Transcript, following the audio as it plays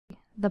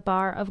The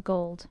Bar of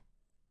Gold.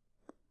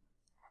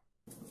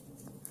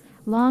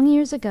 Long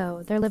years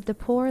ago there lived a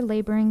poor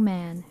labouring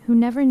man who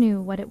never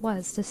knew what it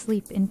was to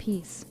sleep in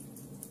peace.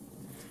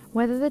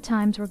 Whether the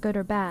times were good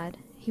or bad,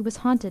 he was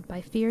haunted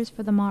by fears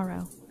for the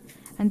morrow,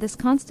 and this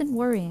constant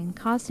worrying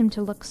caused him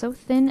to look so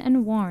thin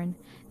and worn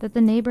that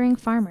the neighbouring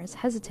farmers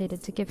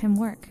hesitated to give him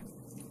work.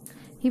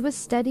 He was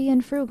steady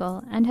and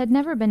frugal, and had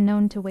never been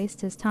known to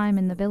waste his time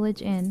in the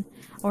village inn,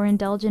 or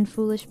indulge in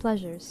foolish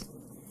pleasures.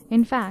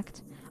 In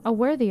fact, a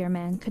worthier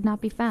man could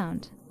not be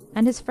found,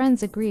 and his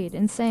friends agreed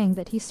in saying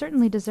that he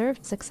certainly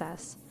deserved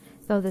success,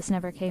 though this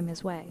never came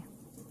his way.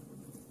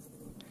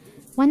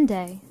 One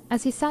day,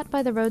 as he sat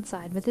by the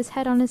roadside with his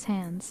head on his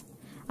hands,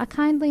 a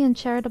kindly and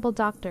charitable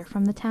doctor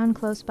from the town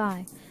close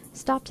by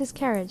stopped his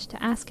carriage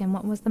to ask him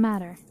what was the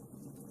matter.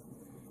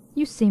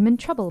 "You seem in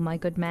trouble, my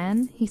good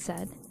man," he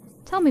said.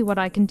 "Tell me what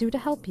I can do to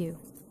help you."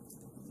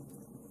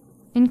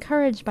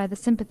 Encouraged by the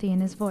sympathy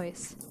in his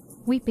voice,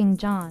 Weeping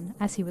John,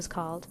 as he was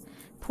called,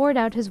 poured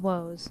out his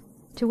woes,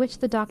 to which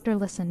the doctor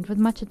listened with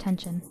much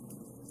attention.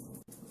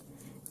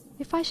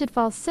 "If I should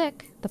fall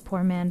sick," the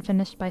poor man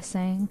finished by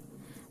saying,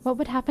 "what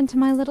would happen to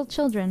my little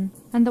children,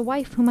 and the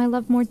wife whom I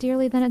love more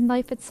dearly than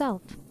life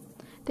itself?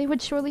 They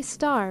would surely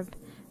starve,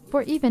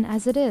 for even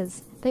as it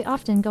is, they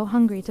often go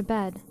hungry to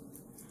bed.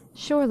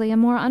 Surely a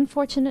more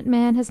unfortunate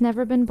man has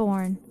never been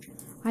born.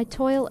 I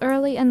toil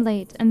early and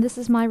late, and this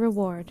is my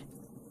reward."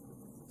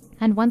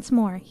 And once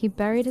more he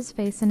buried his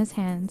face in his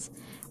hands,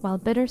 while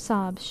bitter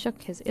sobs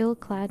shook his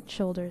ill-clad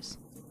shoulders.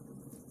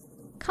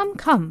 "Come,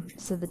 come,"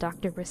 said the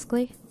doctor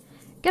briskly.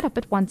 "Get up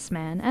at once,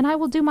 man, and I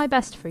will do my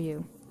best for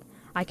you.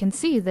 I can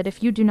see that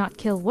if you do not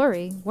kill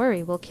worry,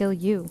 worry will kill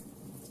you."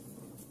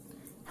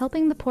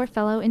 Helping the poor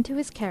fellow into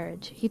his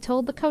carriage, he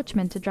told the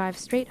coachman to drive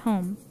straight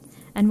home,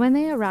 and when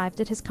they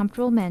arrived at his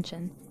comfortable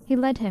mansion, he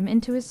led him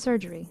into his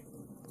surgery.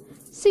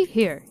 "See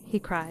here," he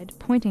cried,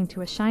 pointing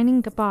to a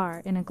shining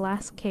bar in a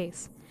glass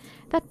case.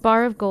 "That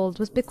bar of gold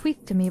was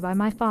bequeathed to me by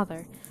my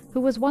father, who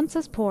was once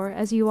as poor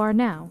as you are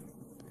now.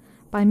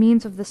 By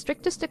means of the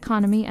strictest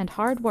economy and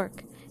hard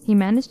work, he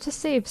managed to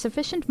save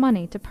sufficient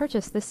money to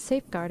purchase this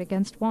safeguard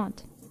against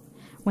want.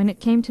 When it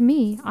came to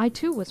me, I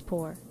too was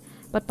poor,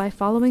 but by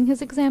following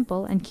his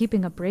example and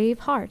keeping a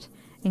brave heart,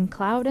 in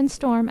cloud and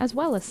storm as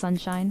well as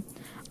sunshine,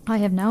 I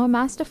have now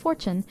amassed a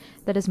fortune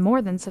that is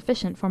more than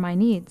sufficient for my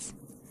needs.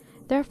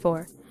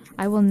 Therefore,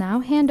 I will now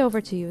hand over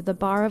to you the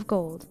bar of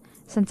gold,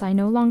 since I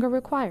no longer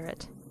require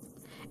it.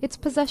 Its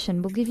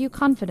possession will give you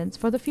confidence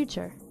for the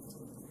future.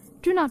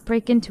 Do not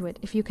break into it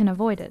if you can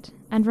avoid it,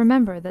 and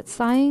remember that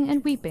sighing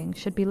and weeping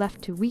should be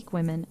left to weak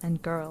women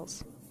and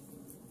girls."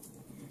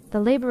 The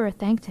labourer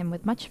thanked him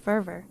with much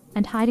fervour,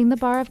 and hiding the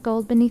bar of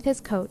gold beneath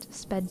his coat,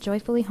 sped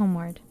joyfully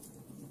homeward.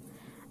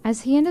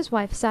 As he and his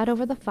wife sat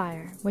over the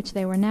fire, which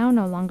they were now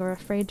no longer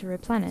afraid to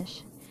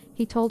replenish,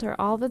 he told her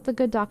all that the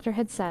good doctor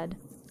had said,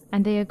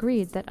 and they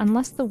agreed that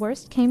unless the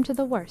worst came to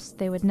the worst,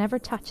 they would never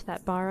touch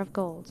that bar of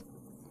gold.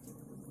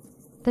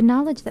 "The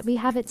knowledge that we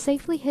have it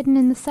safely hidden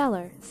in the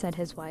cellar," said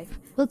his wife,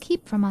 "will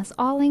keep from us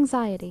all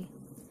anxiety.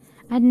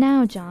 And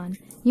now, John,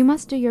 you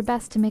must do your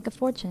best to make a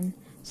fortune,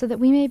 so that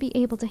we may be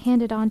able to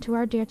hand it on to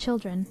our dear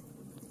children."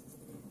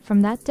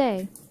 From that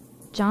day,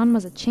 John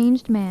was a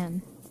changed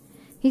man.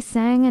 He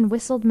sang and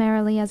whistled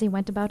merrily as he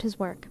went about his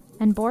work,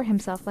 and bore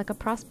himself like a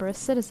prosperous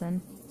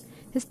citizen.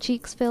 His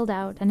cheeks filled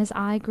out, and his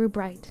eye grew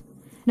bright.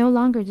 No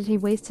longer did he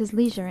waste his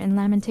leisure in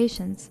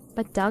lamentations,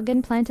 but dug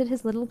and planted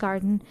his little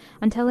garden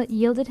until it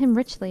yielded him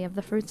richly of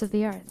the fruits of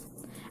the earth,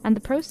 and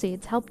the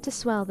proceeds helped to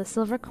swell the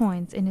silver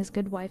coins in his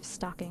good wife's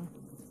stocking.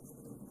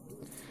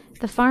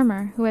 The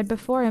farmer, who had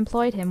before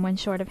employed him when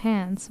short of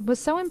hands, was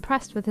so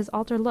impressed with his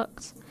altered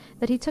looks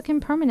that he took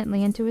him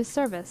permanently into his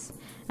service,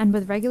 and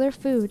with regular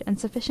food and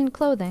sufficient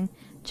clothing,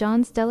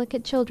 John's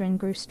delicate children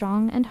grew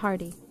strong and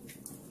hardy.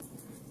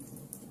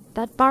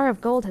 "That bar of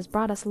gold has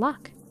brought us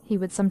luck," he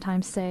would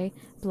sometimes say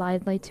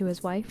blithely to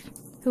his wife,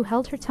 who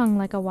held her tongue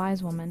like a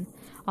wise woman,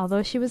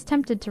 although she was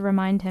tempted to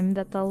remind him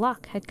that the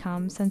luck had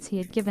come since he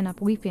had given up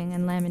weeping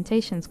and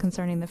lamentations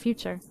concerning the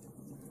future.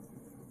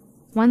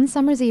 One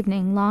summer's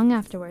evening, long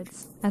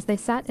afterwards, as they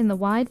sat in the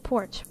wide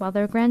porch while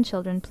their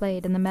grandchildren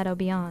played in the meadow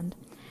beyond,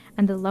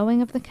 and the lowing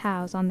of the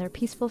cows on their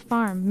peaceful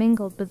farm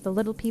mingled with the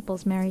little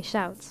people's merry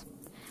shouts,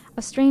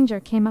 a stranger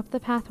came up the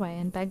pathway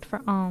and begged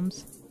for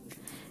alms.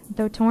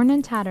 Though torn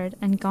and tattered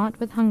and gaunt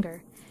with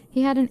hunger,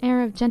 he had an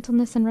air of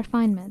gentleness and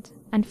refinement,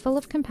 and full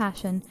of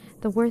compassion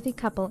the worthy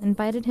couple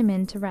invited him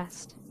in to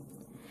rest.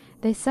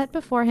 They set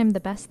before him the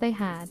best they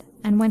had,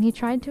 and when he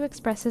tried to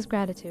express his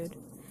gratitude,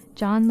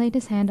 John laid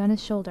his hand on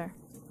his shoulder.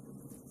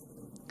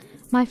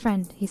 "My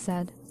friend," he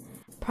said,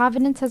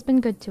 "Providence has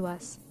been good to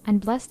us,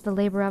 and blessed the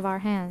labour of our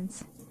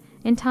hands.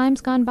 In times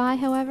gone by,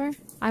 however,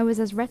 I was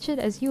as wretched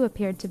as you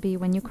appeared to be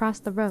when you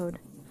crossed the road,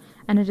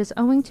 and it is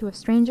owing to a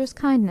stranger's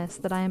kindness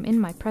that I am in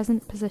my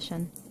present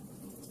position."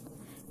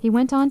 He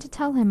went on to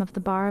tell him of the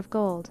bar of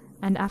gold,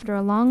 and after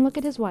a long look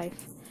at his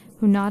wife,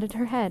 who nodded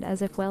her head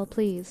as if well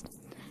pleased,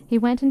 he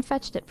went and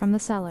fetched it from the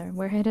cellar,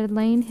 where it had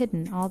lain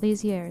hidden all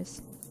these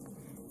years.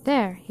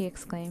 "There," he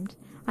exclaimed,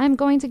 I am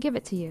going to give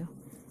it to you.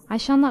 I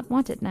shall not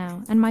want it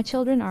now, and my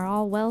children are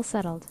all well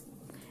settled.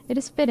 It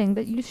is fitting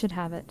that you should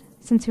have it,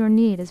 since your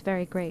need is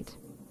very great."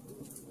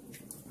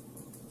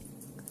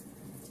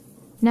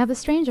 Now the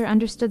stranger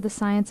understood the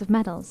science of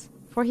metals,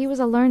 for he was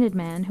a learned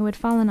man who had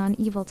fallen on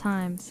evil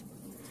times.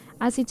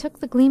 As he took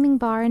the gleaming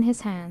bar in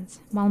his hands,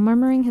 while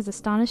murmuring his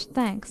astonished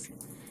thanks,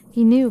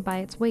 he knew by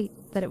its weight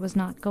that it was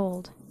not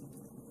gold.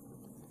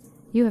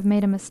 "You have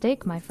made a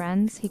mistake, my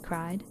friends," he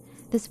cried.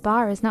 "This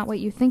bar is not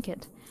what you think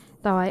it,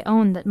 though I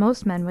own that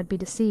most men would be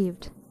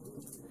deceived."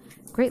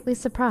 Greatly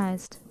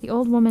surprised, the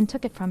old woman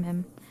took it from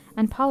him,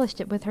 and polished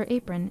it with her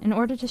apron in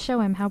order to show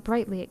him how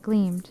brightly it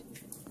gleamed.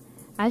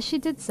 As she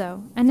did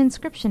so, an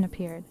inscription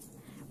appeared,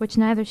 which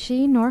neither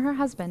she nor her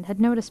husband had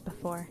noticed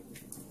before.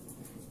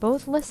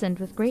 Both listened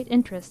with great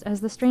interest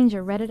as the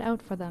stranger read it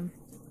out for them.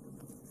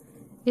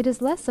 "It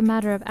is less a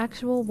matter of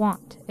actual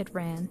want," it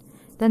ran,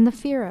 "than the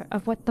fear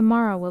of what the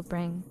morrow will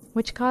bring,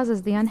 which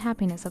causes the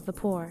unhappiness of the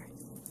poor.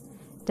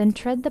 Then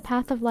tread the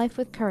path of life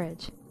with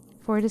courage,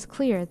 for it is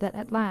clear that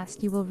at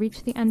last you will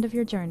reach the end of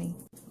your journey."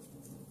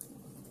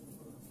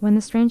 When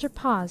the stranger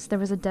paused, there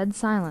was a dead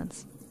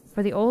silence,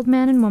 for the old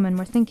man and woman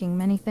were thinking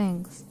many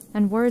things,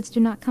 and words do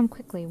not come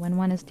quickly when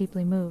one is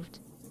deeply moved.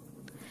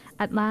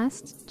 At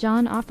last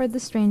John offered the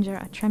stranger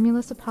a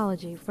tremulous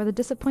apology for the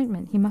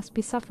disappointment he must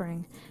be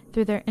suffering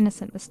through their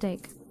innocent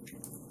mistake.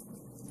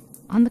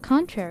 "On the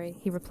contrary,"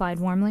 he replied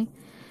warmly,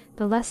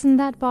 "the lesson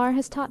that bar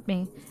has taught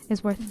me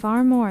is worth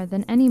far more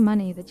than any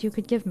money that you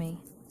could give me.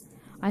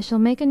 I shall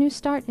make a new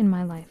start in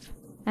my life,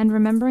 and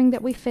remembering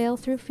that we fail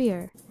through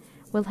fear,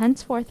 will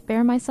henceforth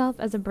bear myself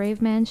as a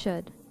brave man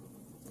should."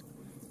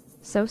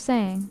 So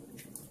saying,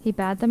 he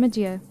bade them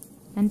adieu,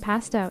 and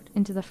passed out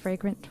into the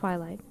fragrant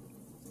twilight.